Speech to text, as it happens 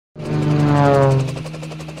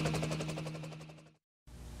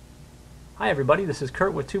Hi everybody, this is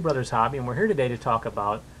Kurt with Two Brothers Hobby, and we're here today to talk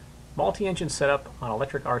about multi-engine setup on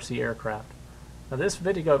electric RC aircraft. Now this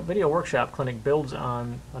video workshop clinic builds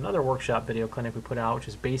on another workshop video clinic we put out, which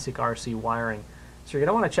is basic RC wiring. So you're going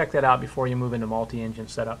to want to check that out before you move into multi-engine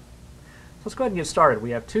setup. So let's go ahead and get started. We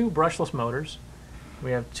have two brushless motors, we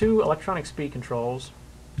have two electronic speed controls,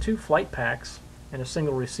 two flight packs, and a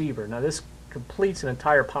single receiver. Now this completes an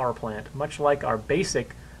entire power plant, much like our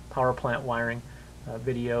basic power plant wiring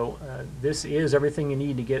video. This is everything you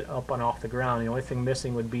need to get up and off the ground. The only thing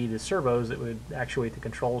missing would be the servos that would actuate the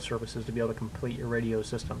control surfaces to be able to complete your radio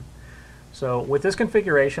system. So with this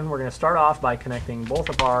configuration, we're going to start off by connecting both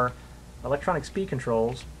of our electronic speed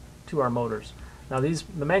controls to our motors. Now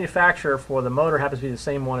the manufacturer for the motor happens to be the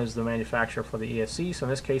same one as the manufacturer for the ESC, so in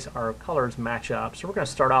this case our colors match up. So we're going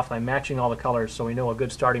to start off by matching all the colors so we know a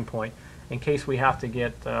good starting point in case we have to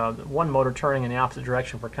get one motor turning in the opposite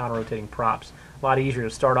direction for counter-rotating props. A lot easier to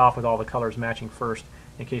start off with all the colors matching first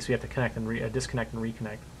in case we have to connect and disconnect and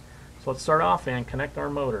reconnect. So let's start off and connect our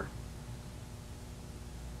motor.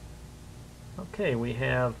 Okay, we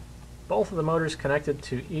have both of the motors connected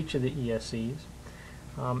to each of the ESCs.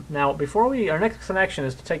 Now our next connection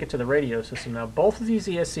is to take it to the radio system. Now both of these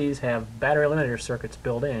ESCs have battery limiter circuits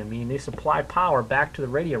built in, meaning they supply power back to the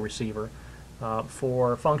radio receiver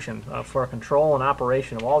for function, for control and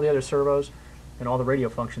operation of all the other servos and all the radio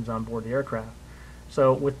functions on board the aircraft.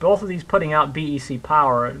 So with both of these putting out BEC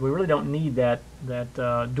power, we really don't need that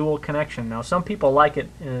dual connection. Now some people like it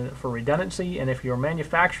for redundancy, and if your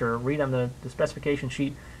manufacturer, read on the specification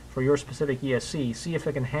sheet for your specific ESC, see if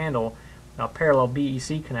it can handle parallel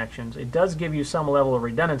BEC connections. It does give you some level of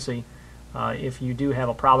redundancy. If you do have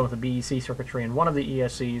a problem with the BEC circuitry in one of the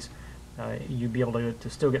ESCs, you'd be able to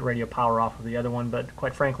still get radio power off of the other one, but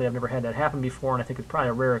quite frankly I've never had that happen before, and I think it's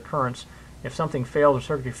probably a rare occurrence. If something fails or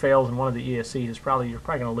circuitry fails in one of the ESCs, you're probably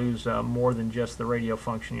going to lose more than just the radio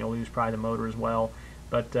function. You'll lose probably the motor as well.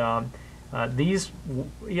 But these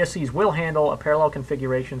ESCs will handle a parallel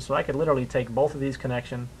configuration, so I could literally take both of these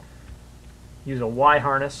connections, use a Y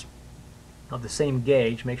harness of the same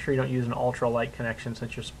gauge. Make sure you don't use an ultralight connection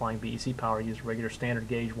since you're supplying BEC power. Use a regular standard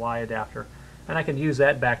gauge Y adapter, and I can use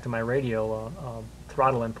that back to my radio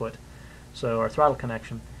throttle input, or throttle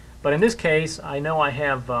connection. But in this case, I know I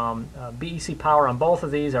have BEC power on both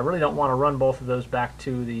of these. I really don't want to run both of those back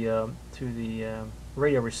to the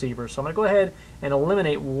radio receiver, so I'm going to go ahead and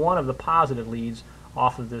eliminate one of the positive leads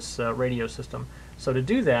off of this radio system. So to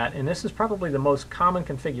do that, and this is probably the most common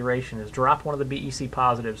configuration, is drop one of the BEC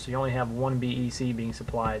positives, so you only have one BEC being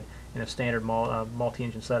supplied in a standard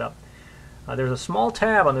multi-engine setup. There's a small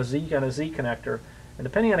tab on the Z connector, and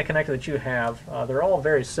depending on the connector that you have, they're all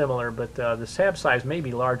very similar, but the tab size may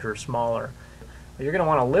be larger or smaller. You're going to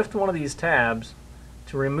want to lift one of these tabs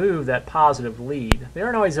to remove that positive lead. They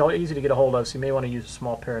aren't always easy to get a hold of, so you may want to use a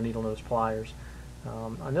small pair of needle nose pliers.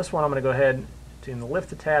 On this one I'm going to go ahead and lift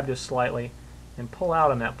the tab just slightly and pull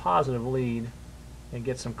out on that positive lead and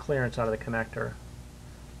get some clearance out of the connector.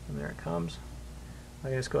 And there it comes. I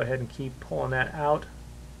can just go ahead and keep pulling that out.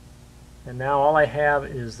 And now all I have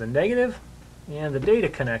is the negative and the data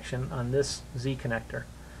connection on this Z connector.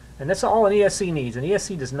 And that's all an ESC needs. An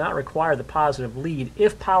ESC does not require the positive lead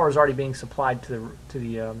if power is already being supplied to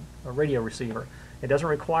the radio receiver. It doesn't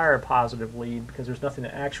require a positive lead because there's nothing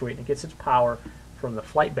to actuate, and it gets its power from the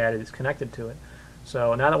flight battery that's connected to it.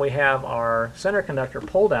 So now that we have our center conductor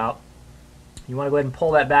pulled out, you want to go ahead and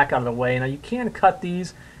pull that back out of the way. Now you can cut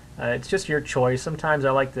these. It's just your choice. Sometimes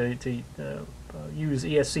I like to use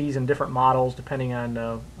ESCs in different models depending on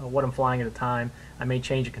what I'm flying at a time. I may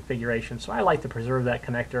change the configuration, so I like to preserve that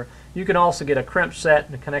connector. You can also get a crimp set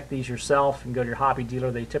and connect these yourself and go to your hobby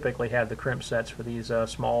dealer. They typically have the crimp sets for these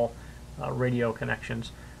small radio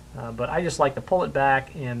connections. But I just like to pull it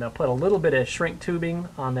back and put a little bit of shrink tubing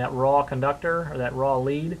on that raw conductor or that raw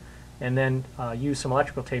lead, and then use some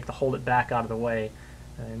electrical tape to hold it back out of the way.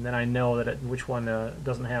 And then I know that which one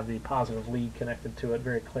doesn't have the positive lead connected to it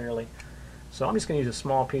very clearly. So I'm just going to use a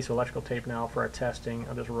small piece of electrical tape now for our testing.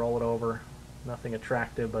 I'll just roll it over. Nothing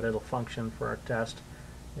attractive, but it'll function for our test,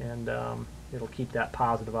 and it'll keep that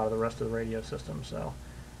positive out of the rest of the radio system. So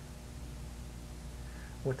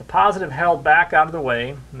with the positive held back out of the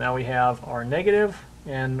way, now we have our negative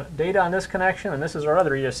and data on this connection, and this is our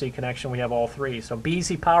other ESC connection. We have all three. So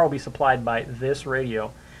BEC power will be supplied by this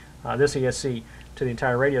radio, this ESC, to the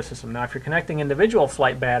entire radio system. Now if you're connecting individual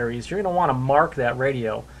flight batteries, you're going to want to mark that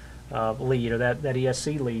radio lead, or that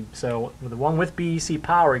ESC lead. So with the one with BEC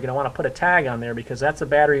power, you're going to want to put a tag on there because that's the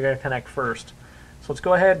battery you're going to connect first. So let's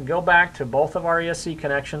go ahead and go back to both of our ESC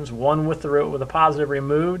connections, one with the positive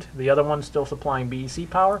removed, the other one still supplying BEC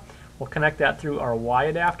power. We'll connect that through our Y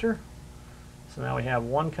adapter. So now we have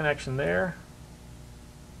one connection there,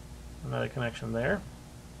 another connection there.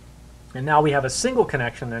 And now we have a single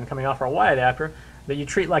connection then coming off our Y adapter that you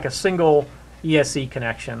treat like a single ESC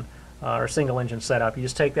connection or single engine setup. You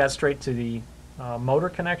just take that straight to the motor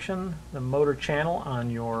connection, the motor channel on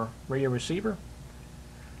your radio receiver.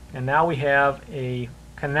 And now we have a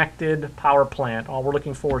connected power plant. All we're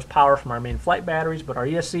looking for is power from our main flight batteries, but our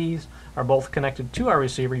ESCs are both connected to our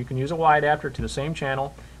receiver. You can use a Y adapter to the same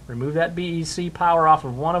channel. Remove that BEC power off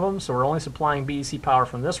of one of them, so we're only supplying BEC power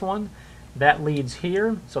from this one. That leads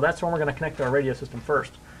here, so that's when we're going to connect to our radio system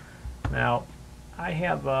first. Now, I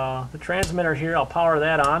have the transmitter here. I'll power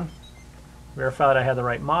that on. Verify that I have the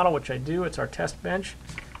right model, which I do. It's our test bench.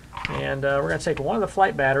 And we're going to take one of the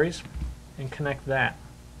flight batteries and connect that.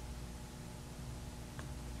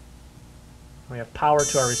 We have power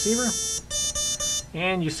to our receiver.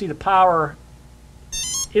 And you see the power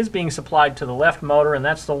is being supplied to the left motor, and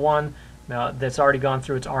that's the one that's already gone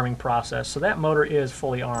through its arming process. So that motor is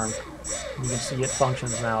fully armed. You can see it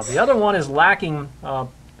functions now. The other one is lacking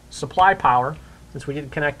supply power since we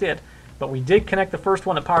didn't connect it, but we did connect the first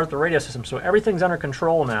one that powers the radio system, so everything's under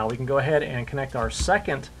control now. We can go ahead and connect our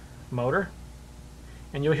second motor,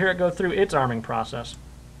 and you'll hear it go through its arming process.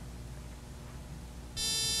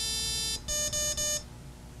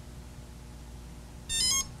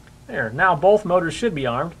 There, now both motors should be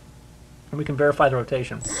armed, and we can verify the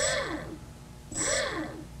rotation.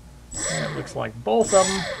 And it looks like both of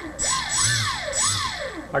them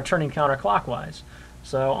are turning counterclockwise.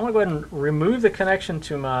 So I'm going to go ahead and remove the connection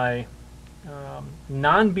to my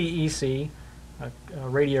non-BEC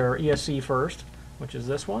radio or ESC first, which is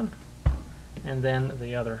this one, and then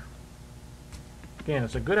the other. Again,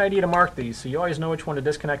 it's a good idea to mark these so you always know which one to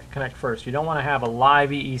disconnect and connect first. You don't want to have a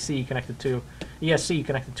live ESC connected to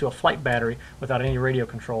a flight battery without any radio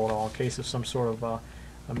control at all in case of some sort of a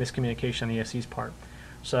miscommunication on the ESC's part.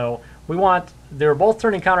 So they're both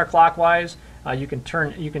turning counterclockwise. You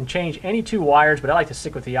can change any two wires, but I like to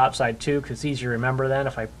stick with the outside two because it's easier to remember then.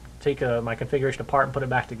 If I take my configuration apart and put it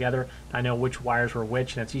back together, I know which wires were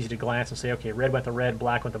which, and it's easy to glance and say, okay, red went to red,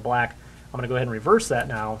 black went to black. I'm going to go ahead and reverse that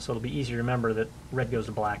now, so it'll be easier to remember that red goes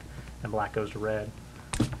to black and black goes to red.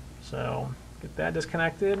 So get that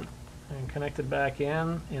disconnected and connected back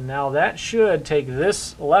in, and now that should take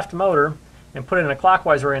this left motor and put it in a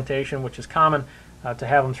clockwise orientation, which is common to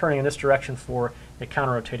have them turning in this direction for a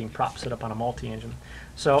counter-rotating prop set up on a multi-engine.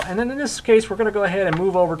 So, and then in this case, we're going to go ahead and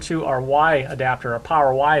move over to our Y adapter, our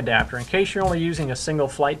power Y adapter, in case you're only using a single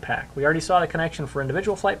flight pack. We already saw the connection for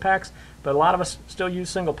individual flight packs, but a lot of us still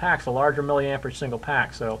use single packs, a larger milliamperage single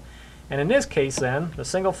pack. So, and in this case then, the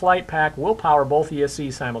single flight pack will power both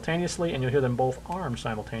ESCs simultaneously, and you'll hear them both armed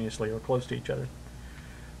simultaneously or close to each other.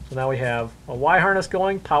 So now we have a Y harness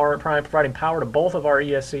going, providing power to both of our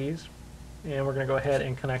ESCs, and we're going to go ahead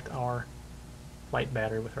and connect our flight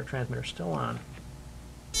battery with our transmitter still on.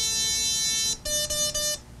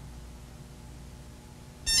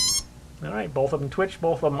 Alright, both of them twitched,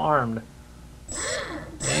 both of them armed.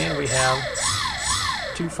 And we have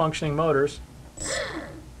two functioning motors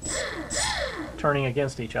turning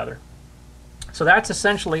against each other. So that's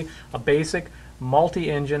essentially a basic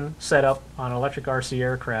multi-engine setup on an electric RC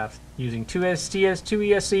aircraft using two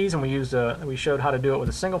ESCs, and we showed how to do it with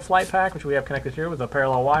a single flight pack, which we have connected here with a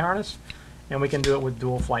parallel Y harness, and we can do it with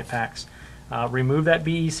dual flight packs. Remove that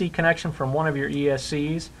BEC connection from one of your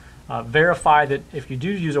ESCs. Verify that if you do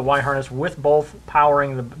use a Y harness with both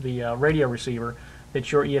powering the radio receiver,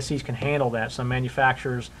 that your ESCs can handle that. Some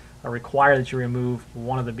manufacturers require that you remove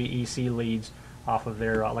one of the BEC leads off of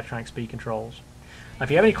their electronic speed controls. Now, if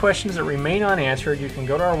you have any questions that remain unanswered, you can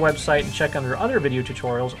go to our website and check under other video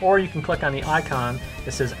tutorials, or you can click on the icon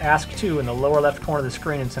that says Ask To in the lower left corner of the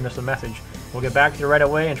screen and send us a message. We'll get back to you right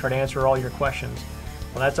away and try to answer all your questions.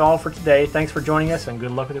 Well, that's all for today. Thanks for joining us, and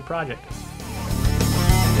good luck with your project.